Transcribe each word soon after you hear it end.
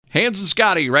Hans and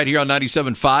Scotty right here on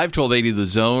 97.5, 1280 The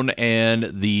Zone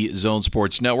and the Zone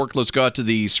Sports Network. Let's go out to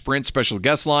the Sprint special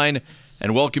guest line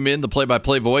and welcome in the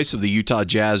play-by-play voice of the Utah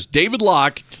Jazz, David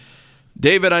Locke.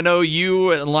 David, I know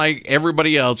you, and like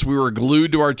everybody else, we were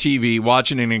glued to our TV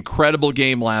watching an incredible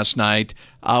game last night.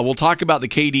 We'll talk about the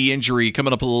KD injury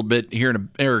coming up here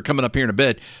in a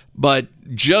bit. But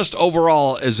just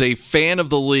overall, as a fan of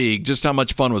the league, just how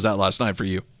much fun was that last night for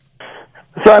you?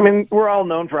 So, I mean, we're all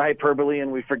known for hyperbole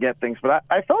and we forget things, but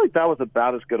I felt like that was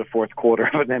about as good a fourth quarter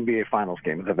of an NBA Finals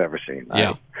game as I've ever seen.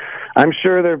 Yeah. I'm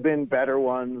sure there have been better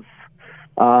ones.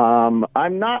 I'm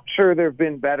not sure there have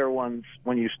been better ones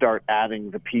when you start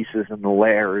adding the pieces and the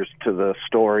layers to the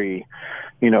story.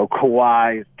 You know,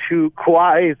 Kawhi's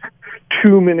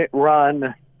 2-minute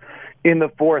run in the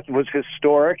fourth was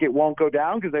historic. It won't go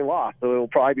down because they lost, so it will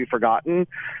probably be forgotten.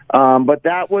 But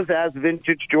that was as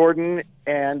vintage Jordan.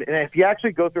 And if you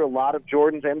actually go through a lot of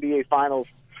Jordan's NBA Finals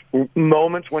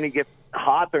moments when he gets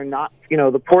hot, they're not,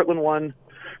 the Portland one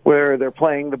where they're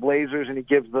playing the Blazers and he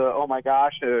gives the, oh my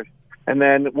gosh, and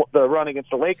then the run against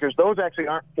the Lakers, those actually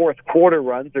aren't fourth quarter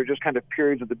runs. They're just kind of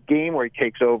periods of the game where he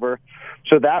takes over.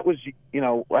 So that was,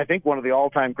 I think one of the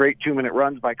all-time great 2-minute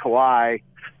runs by Kawhi,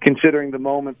 considering the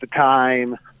moment, the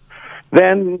time.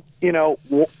 Then,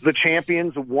 the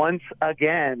champions once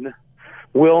again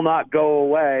will not go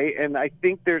away. And I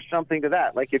think there's something to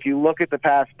that. Like if you look at the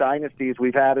past dynasties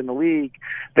we've had in the league,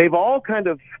 they've all kind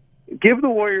of give the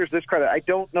Warriors this credit. I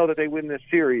don't know that they win this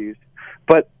series,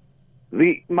 but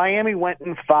the Miami went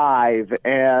in 5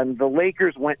 and the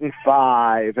Lakers went in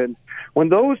 5. And when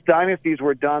those dynasties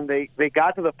were done, they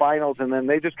got to the finals and then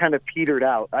they just kind of petered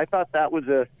out. I thought that was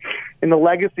in the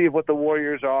legacy of what the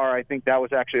Warriors are, I think that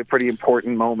was actually a pretty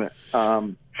important moment,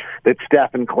 that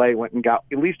Steph and Clay went and got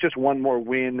at least just one more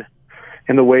win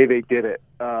in the way they did it.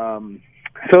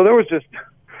 So there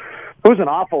was an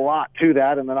awful lot to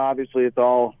that, and then obviously it's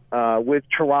all with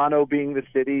Toronto being the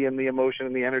city and the emotion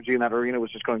and the energy in that arena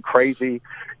was just going crazy,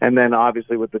 and then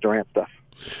obviously with the Durant stuff.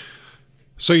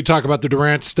 So you talk about the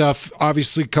Durant stuff,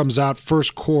 obviously comes out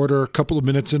first quarter, a couple of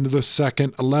minutes into the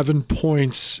second, 11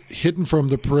 points, hitting from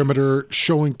the perimeter,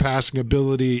 showing passing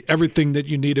ability, everything that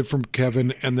you needed from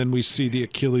Kevin, and then we see the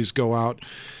Achilles go out.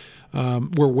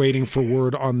 We're waiting for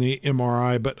word on the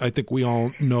MRI, but I think we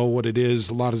all know what it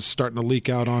is. A lot is starting to leak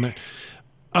out on it.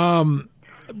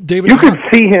 David, you could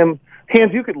see him,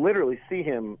 Hans. You could literally see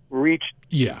him reach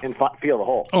and feel the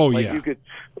hole. Oh, yeah. You could,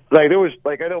 there was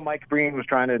I know Mike Breen was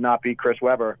trying to not beat Chris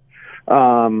Webber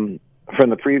from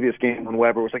the previous game when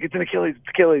Webber was like, it's an Achilles, it's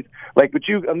Achilles. But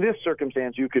in this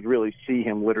circumstance, you could really see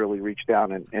him literally reach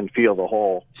down and feel the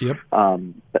hole. Yep.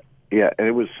 Yeah,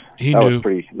 it was. He that knew. Was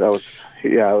pretty. That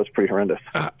was pretty horrendous.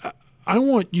 I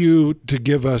want you to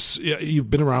give us. You've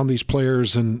been around these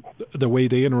players and the way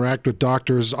they interact with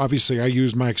doctors. Obviously, I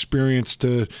use my experience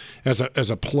as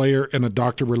a player and a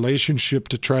doctor relationship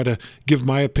to try to give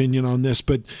my opinion on this.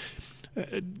 But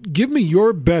give me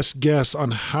your best guess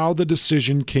on how the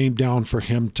decision came down for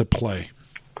him to play.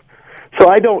 So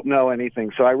I don't know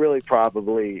anything. So I really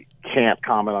probably can't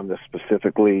comment on this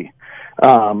specifically.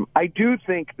 I do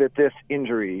think that this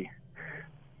injury,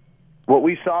 what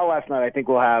we saw last night, I think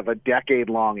will have a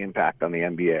decade-long impact on the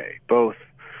NBA, both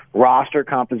roster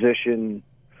composition,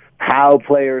 how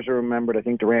players are remembered. I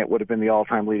think Durant would have been the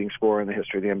all-time leading scorer in the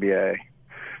history of the NBA.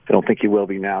 I don't think he will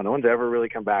be now. No one's ever really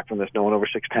come back from this. No one over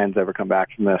 6'10's ever come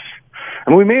back from this. I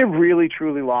mean, we may have really,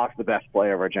 truly lost the best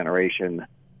player of our generation,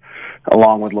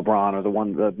 along with LeBron, or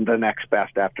the next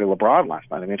best after LeBron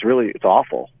last night. I mean, it's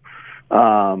awful.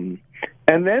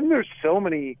 And then there's so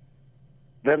many,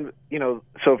 so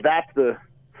if that's the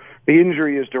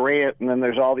injury is Durant, and then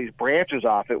there's all these branches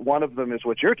off it. One of them is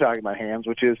what you're talking about, Hans,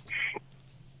 which is,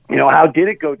 how did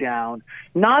it go down?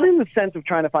 Not in the sense of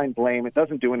trying to find blame. It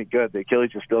doesn't do any good. The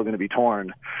Achilles is still going to be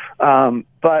torn.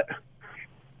 But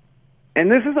and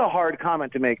this is a hard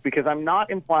comment to make because I'm not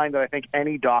implying that I think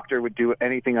any doctor would do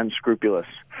anything unscrupulous.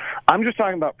 I'm just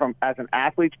talking about as an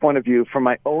athlete's point of view, from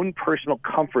my own personal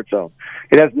comfort zone.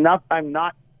 I'm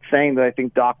not saying that I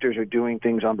think doctors are doing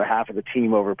things on behalf of the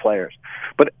team over players,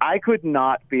 but I could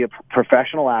not be a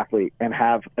professional athlete and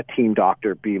have a team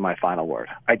doctor be my final word.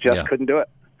 I just couldn't do it.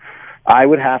 I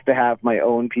would have to have my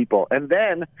own people. And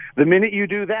then the minute you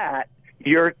do that,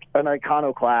 you're an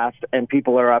iconoclast and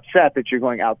people are upset that you're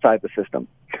going outside the system.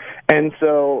 And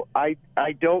so I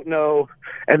don't know.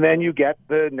 And then you get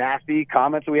the nasty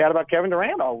comments that we had about Kevin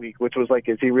Durant all week, which was like,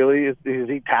 is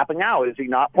he tapping out? Is he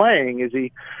not playing? Is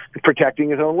he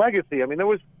protecting his own legacy? I mean, there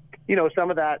was,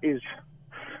 some of that is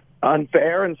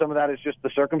unfair and some of that is just the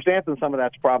circumstance and some of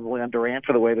that's probably on Durant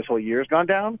for the way this whole year's gone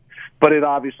down. But it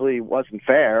obviously wasn't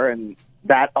fair. And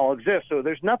that all exists. So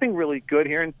there's nothing really good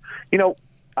here. And,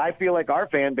 I feel like our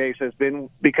fan base has been,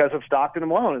 because of Stockton and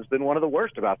Malone, has been one of the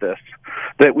worst about this.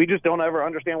 That we just don't ever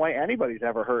understand why anybody's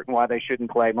ever hurt and why they shouldn't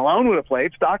play. Malone would have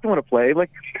played. Stockton would have played. Like,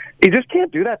 you just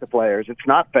can't do that to players. It's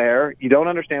not fair. You don't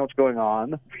understand what's going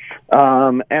on.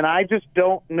 And I just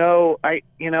don't know.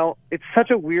 It's such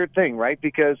a weird thing, right?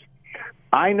 Because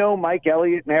I know Mike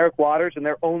Elliott and Eric Waters, and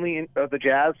they're only the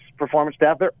Jazz performance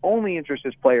staff. Their only interest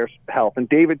is player health, and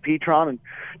David Petron and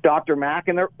Dr. Mack,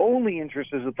 and their only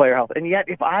interest is the player health. And yet,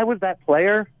 if I was that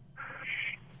player,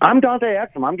 I'm Dante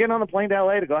Exum. I'm getting on the plane to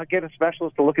LA to go get a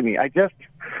specialist to look at me.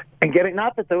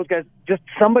 Not that those guys, just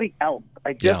somebody else.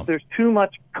 There's too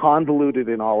much convoluted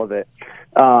in all of it,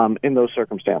 in those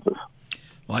circumstances.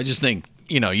 Well, I just think,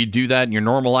 you do that in your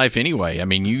normal life anyway. I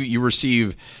mean, you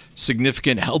receive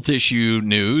significant health issue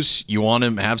news. You want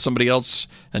to have somebody else,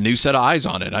 a new set of eyes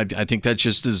on it. I think that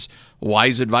just is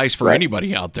wise advice for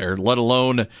anybody out there, let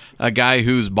alone a guy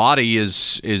whose body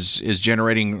is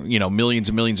generating, millions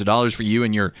and millions of dollars for you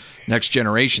and your next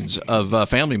generations of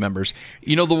family members.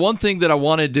 The one thing that I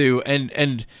want to do,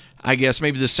 and I guess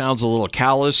maybe this sounds a little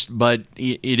callous, but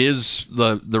it is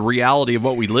the reality of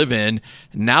what we live in.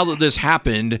 Now that this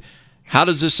happened, how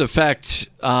does this affect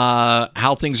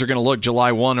how things are going to look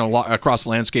July 1 across the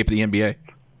landscape of the NBA?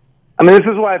 I mean, this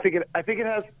is why I think it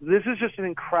has. This is just an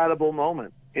incredible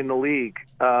moment in the league.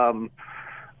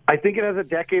 I think it has a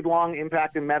decade-long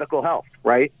impact in medical health.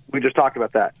 Right? We just talked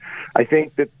about that. I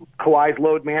think that Kawhi's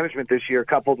load management this year,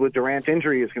 coupled with Durant's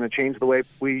injury, is going to change the way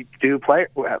we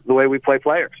play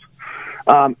players.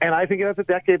 And I think it has a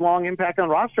decade-long impact on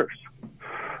rosters.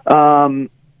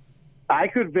 I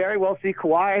could very well see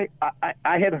Kawhi.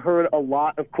 I had heard a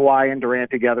lot of Kawhi and Durant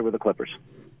together with the Clippers.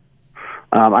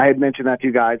 I had mentioned that to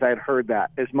you guys. I had heard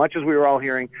that. As much as we were all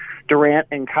hearing Durant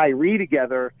and Kyrie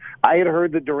together, I had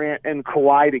heard the Durant and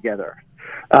Kawhi together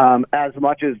as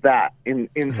much as that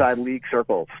inside league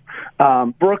circles.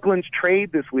 Brooklyn's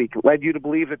trade this week led you to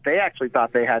believe that they actually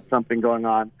thought they had something going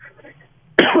on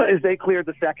as they cleared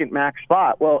the second max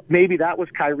spot. Well, maybe that was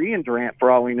Kyrie and Durant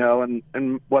for all we know,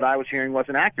 and what I was hearing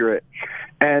wasn't accurate.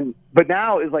 But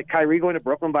now is like Kyrie going to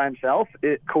Brooklyn by himself?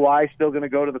 Kawhi still going to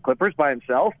go to the Clippers by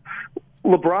himself?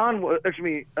 Or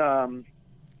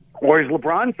has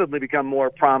LeBron suddenly become more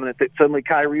prominent that suddenly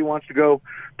Kyrie wants to go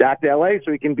back to LA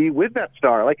so he can be with that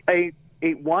star? Like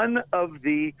one of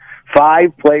the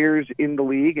 5 players in the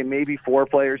league, and maybe 4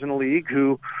 players in the league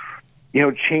who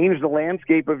change the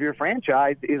landscape of your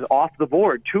franchise is off the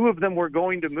board. 2 of them were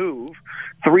going to move.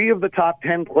 3 of the top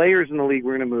 10 players in the league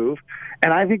were going to move.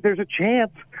 And I think there's a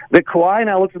chance that Kawhi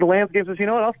now looks at the landscape and says,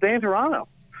 I'll stay in Toronto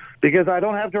because I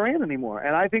don't have Durant anymore.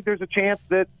 And I think there's a chance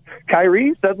that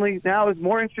Kyrie suddenly now is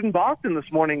more interested in Boston this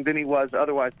morning than he was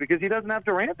otherwise because he doesn't have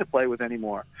Durant to play with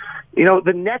anymore.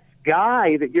 The next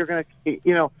guy that you're going to,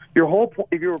 your whole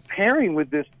if you're pairing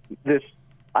with this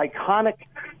iconic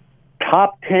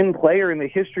top 10 player in the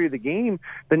history of the game,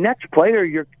 the next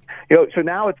player so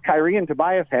now it's Kyrie and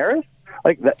Tobias Harris.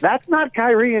 Like that's not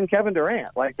Kyrie and Kevin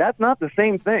Durant. Like that's not the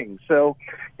same thing. So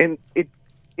in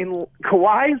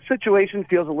Kawhi's situation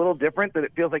feels a little different, that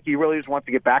it feels like he really just wants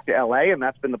to get back to LA, and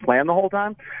that's been the plan the whole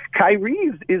time.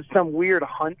 Kyrie's is some weird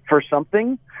hunt for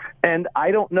something, and I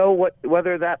don't know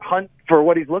whether that hunt for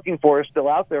what he's looking for is still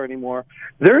out there anymore.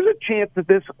 There's a chance that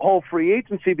this whole free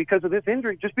agency, because of this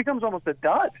injury, just becomes almost a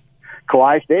dud.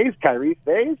 Kawhi stays, Kyrie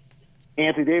stays,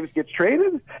 Anthony Davis gets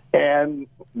traded, and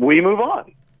we move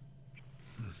on.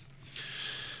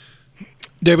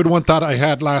 David, one thought I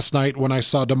had last night when I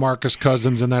saw DeMarcus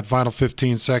Cousins in that final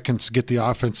 15 seconds get the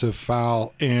offensive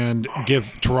foul and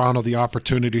give Toronto the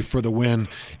opportunity for the win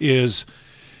is,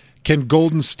 can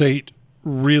Golden State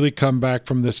really come back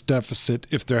from this deficit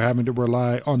if they're having to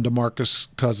rely on DeMarcus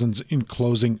Cousins in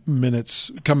closing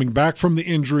minutes, coming back from the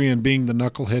injury and being the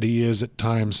knucklehead he is at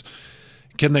times?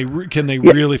 Can they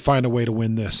really find a way to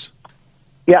win this?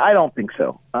 Yeah, I don't think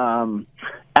so.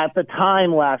 At the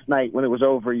time last night when it was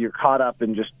over, you're caught up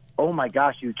in just, oh my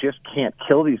gosh, you just can't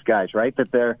kill these guys, right?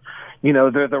 That they're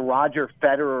the Roger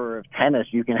Federer of tennis.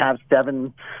 You can have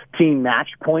 17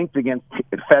 match points against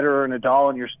Federer and Nadal,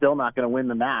 and you're still not going to win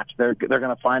the match. They're going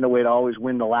to find a way to always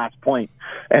win the last point.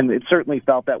 And it certainly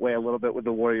felt that way a little bit with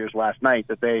the Warriors last night,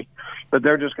 that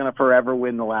they're just going to forever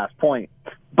win the last point.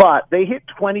 But they hit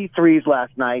 23s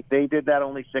last night. They did that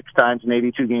only 6 times in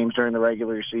 82 games during the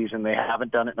regular season. They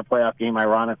haven't done it in a playoff game,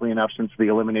 ironically enough, since the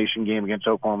elimination game against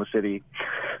Oklahoma City.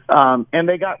 And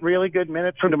they got really good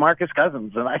minutes from DeMarcus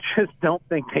Cousins, and I just don't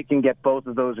think they can get both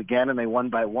of those again, and they won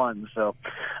by 1. So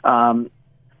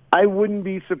I wouldn't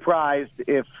be surprised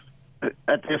if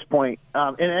at this point.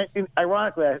 And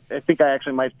ironically, I think I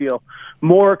actually might feel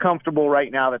more comfortable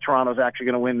right now that Toronto's actually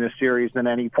going to win this series than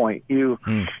any point. You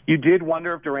did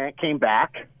wonder if Durant came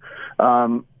back.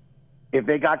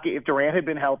 If Durant had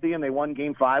been healthy and they won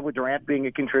Game 5 with Durant being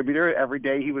a contributor, every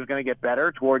day he was going to get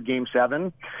better toward Game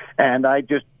 7. And I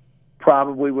just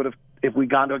probably would have, if we'd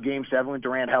gone to a Game 7 with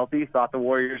Durant healthy, thought the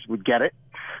Warriors would get it.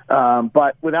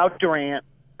 But without Durant,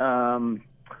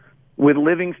 with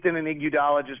Livingston and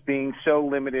Iguodala just being so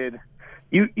limited,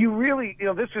 you really,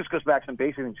 this just goes back to some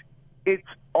basic things. It's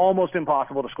almost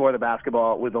impossible to score the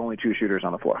basketball with only 2 shooters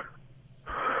on the floor.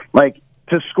 Like,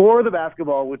 to score the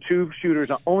basketball with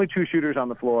only two shooters on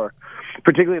the floor,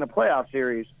 particularly in a playoff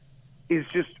series, is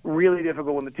just really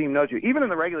difficult when the team knows you. Even in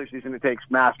the regular season, it takes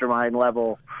mastermind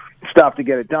level stuff to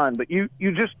get it done. But you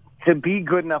just, to be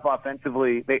good enough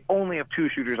offensively, they only have 2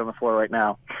 shooters on the floor right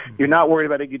now. You're not worried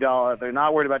about Iguodala. They're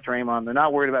not worried about Draymond. They're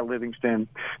not worried about Livingston.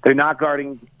 They're not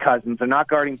guarding Cousins. They're not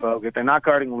guarding Bogut. They're not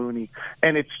guarding Looney.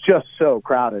 And it's just so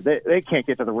crowded. They can't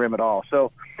get to the rim at all.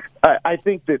 So I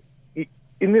think that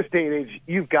in this day and age,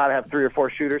 you've got to have 3 or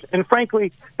 4 shooters. And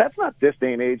frankly, that's not this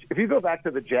day and age. If you go back to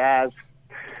the Jazz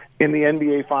in the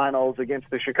NBA Finals against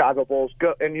the Chicago Bulls,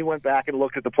 and you went back and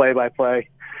looked at the play-by-play,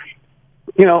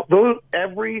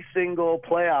 every single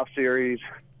playoff series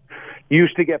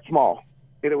used to get small.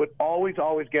 It would always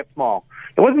get small.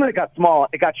 It wasn't that it got small,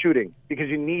 it got shooting, because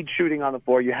you need shooting on the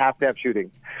floor. You have to have shooting.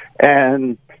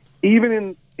 And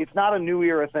it's not a new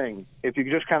era thing. If you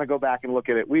just kind of go back and look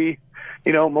at it,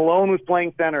 Malone was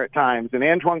playing center at times, and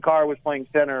Antoine Carr was playing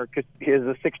center because he's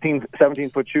a 16,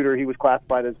 17-foot shooter. He was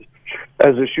classified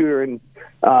as a shooter, and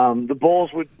the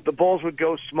Bulls would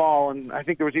go small. And I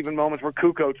think there was even moments where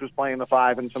Kukoc was playing the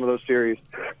 5 in some of those series.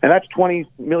 And that's 20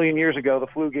 million years ago. The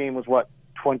flu game was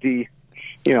 32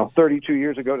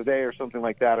 years ago today, or something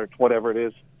like that, or whatever it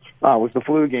is, was the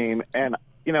flu game. And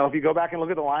if you go back and look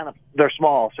at the lineup, they're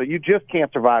small. So you just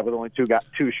can't survive with only 2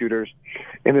 shooters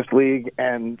in this league.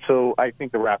 And so I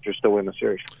think the Raptors still win the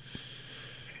series.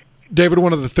 David,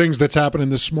 one of the things that's happening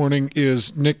this morning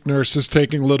is Nick Nurse is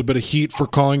taking a little bit of heat for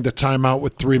calling the timeout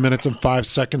with 3 minutes and 5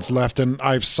 seconds left. And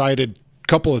I've cited a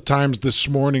couple of times this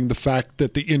morning the fact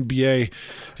that the NBA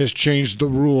has changed the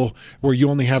rule where you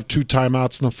only have 2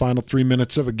 timeouts in the final 3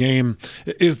 minutes of a game.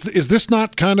 Is this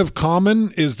not kind of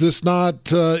common? Is this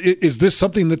not? Is this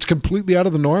something that's completely out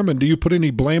of the norm? And do you put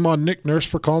any blame on Nick Nurse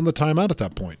for calling the timeout at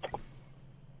that point?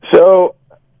 So,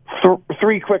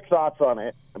 3 quick thoughts on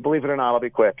it. Believe it or not, I'll be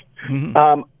quick.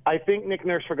 Mm-hmm. I think Nick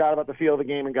Nurse forgot about the feel of the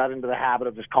game and got into the habit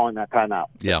of just calling that timeout.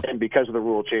 Yeah. And because of the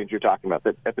rule change you're talking about,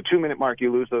 that at the 2-minute mark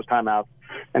you lose those timeouts,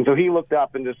 and so he looked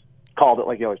up and just called it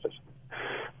like he always does.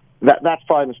 That's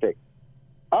probably a mistake.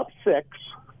 Up 6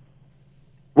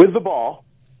 with the ball,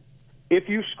 if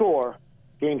you score,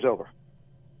 game's over.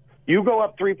 You go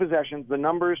up 3 possessions, the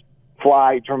numbers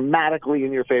fly dramatically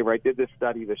in your favor. I did this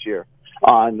study this year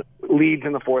on leads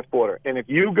in the 4th quarter. And if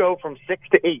you go from 6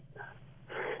 to 8,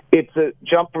 it's a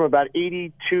jump from about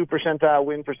 82 percentile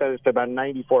win percentage to about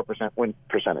 94% win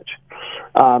percentage.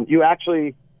 You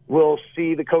actually will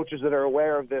see the coaches that are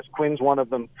aware of this, Quinn's one of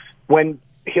them, when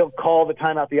he'll call the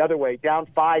timeout the other way. Down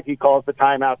 5, he calls the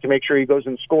timeout to make sure he goes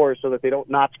and scores so that they don't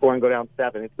not score and go down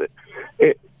 7.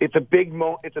 It's a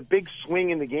big swing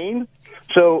in the game.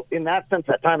 So in that sense,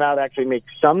 that timeout actually makes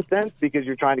some sense because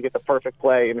you're trying to get the perfect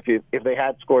play. And if they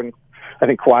had scored, I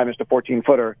think Kawhi missed a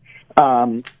 14-footer,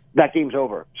 that game's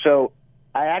over. So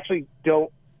I actually don't.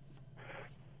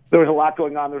 There was a lot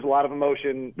going on. There's a lot of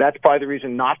emotion. That's probably the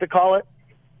reason not to call it.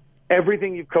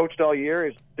 Everything you've coached all year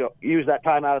is to use that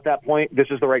timeout at that point. This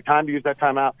is the right time to use that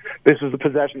timeout. This is the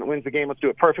possession that wins the game. Let's do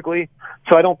it perfectly.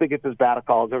 So I don't think it's as bad a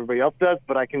call as everybody else does,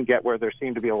 but I can get where there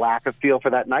seemed to be a lack of feel for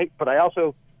that night. But I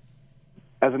also,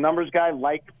 as a numbers guy,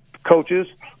 like coaches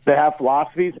that have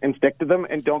philosophies and stick to them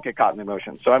and don't get caught in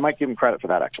emotion. So I might give him credit for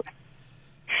that, actually.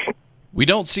 We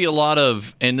don't see a lot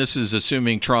of, and this is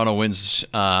assuming Toronto wins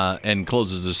and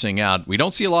closes this thing out, we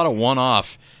don't see a lot of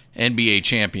one-off NBA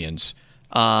champions.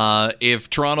 If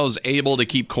Toronto's able to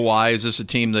keep Kawhi, is this a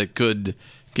team that could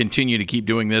continue to keep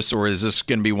doing this, or is this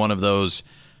going to be one of those,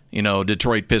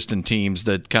 Detroit Piston teams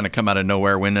that kind of come out of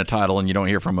nowhere, win a title, and you don't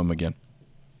hear from them again?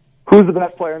 Who's the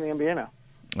best player in the NBA now?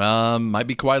 Might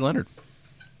be Kawhi Leonard.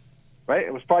 Right?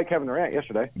 It was probably Kevin Durant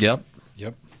yesterday. Yep.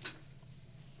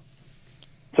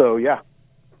 So, yeah.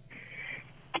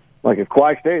 Like, if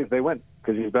Kawhi stays, they win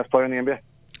because he's the best player in the NBA.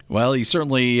 Well, he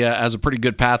certainly has a pretty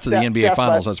good path to the NBA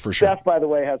Finals, that's for sure. Steph, by the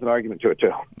way, has an argument to it,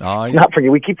 too. Oh, yeah. Not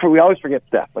forget. We always forget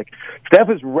Steph. Like, Steph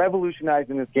is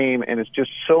revolutionizing this game and is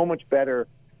just so much better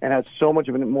and has so much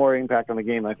of a more impact on the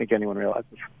game than I think anyone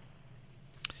realizes.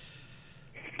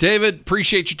 David,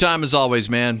 appreciate your time as always,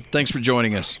 man. Thanks for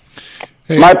joining us.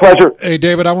 Hey, My pleasure. Hey,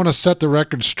 David, I want to set the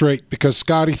record straight because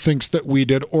Scotty thinks that we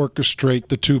did orchestrate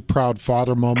the 2 proud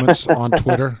father moments on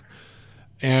Twitter,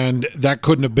 and that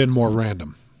couldn't have been more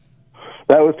random.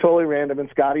 That was totally random, and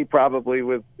Scotty probably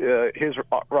with his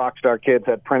rock star kids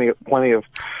had plenty of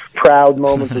proud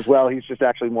moments as well. He's just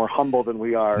actually more humble than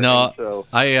we are. No, so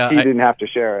he didn't have to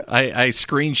share it. I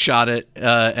screenshot it,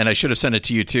 and I should have sent it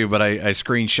to you too, but I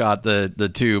screenshot the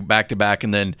 2 back to back,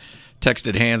 and then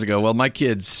texted Hans and go, well, my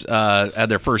kids had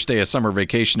their first day of summer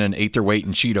vacation and ate their weight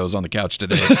in Cheetos on the couch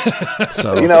today.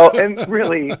 So and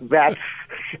really that's.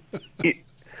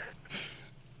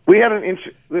 We had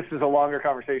this is a longer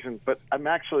conversation, but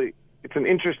it's an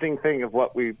interesting thing of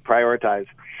what we prioritize.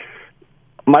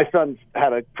 My son's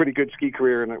had a pretty good ski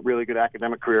career and a really good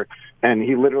academic career, and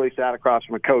he literally sat across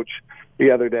from a coach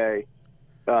the other day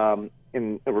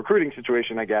in a recruiting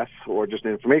situation, I guess, or just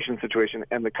an information situation,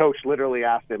 and the coach literally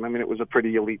asked him, it was a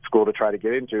pretty elite school to try to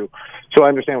get into, so I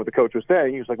understand what the coach was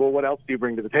saying. He was like, well, what else do you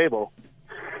bring to the table?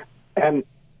 And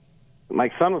my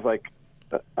son was like,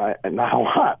 not a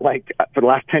lot. Like, for the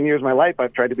last 10 years of my life,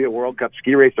 I've tried to be a World Cup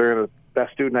ski racer and the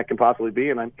best student I can possibly be.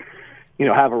 And I'm,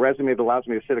 have a resume that allows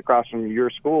me to sit across from your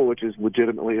school, which is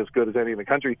legitimately as good as any in the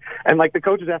country. And like, the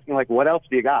coach is asking, like, what else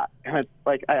do you got? And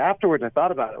afterwards I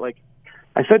thought about it. Like,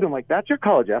 I said to him, like, that's your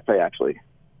college essay, actually.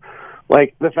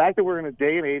 Like, the fact that we're in a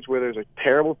day and age where there's a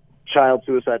terrible child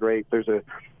suicide rate, there's a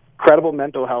credible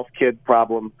mental health kid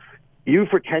problem. You,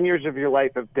 for 10 years of your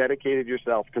life, have dedicated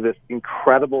yourself to this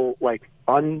incredible,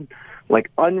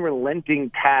 unrelenting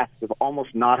task of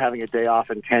almost not having a day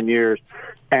off in 10 years,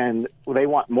 and they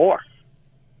want more.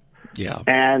 Yeah.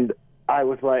 And I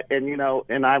was like, you know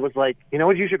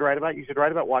what you should write about? You should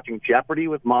write about watching Jeopardy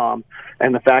with mom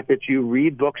and the fact that you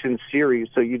read books in series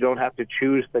so you don't have to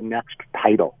choose the next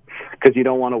title because you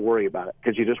don't want to worry about it,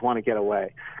 because you just want to get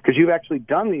away. Because you've actually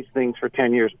done these things for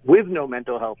 10 years with no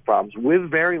mental health problems, with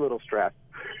very little stress,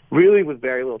 really with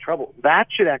very little trouble.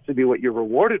 That should actually be what you're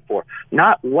rewarded for,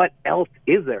 not what else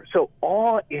is there. So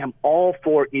I am all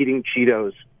for eating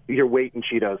Cheetos, your weight in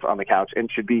Cheetos on the couch,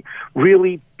 and should be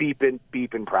really beeping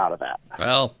proud of that.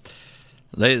 Well,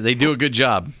 they do a good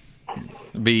job.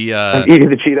 Eating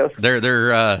the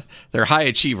Cheetos. They're high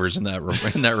achievers in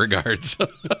that regard. So.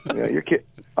 Yeah, your kid,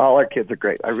 all our kids are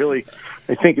great. I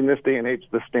think in this day and age,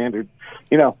 the standard,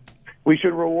 we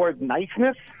should reward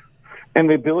niceness and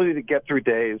the ability to get through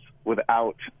days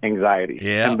without anxiety.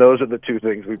 Yeah. And those are the 2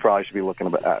 things we probably should be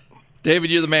looking at. David,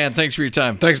 you're the man. Thanks for your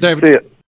time. Thanks, David. See ya.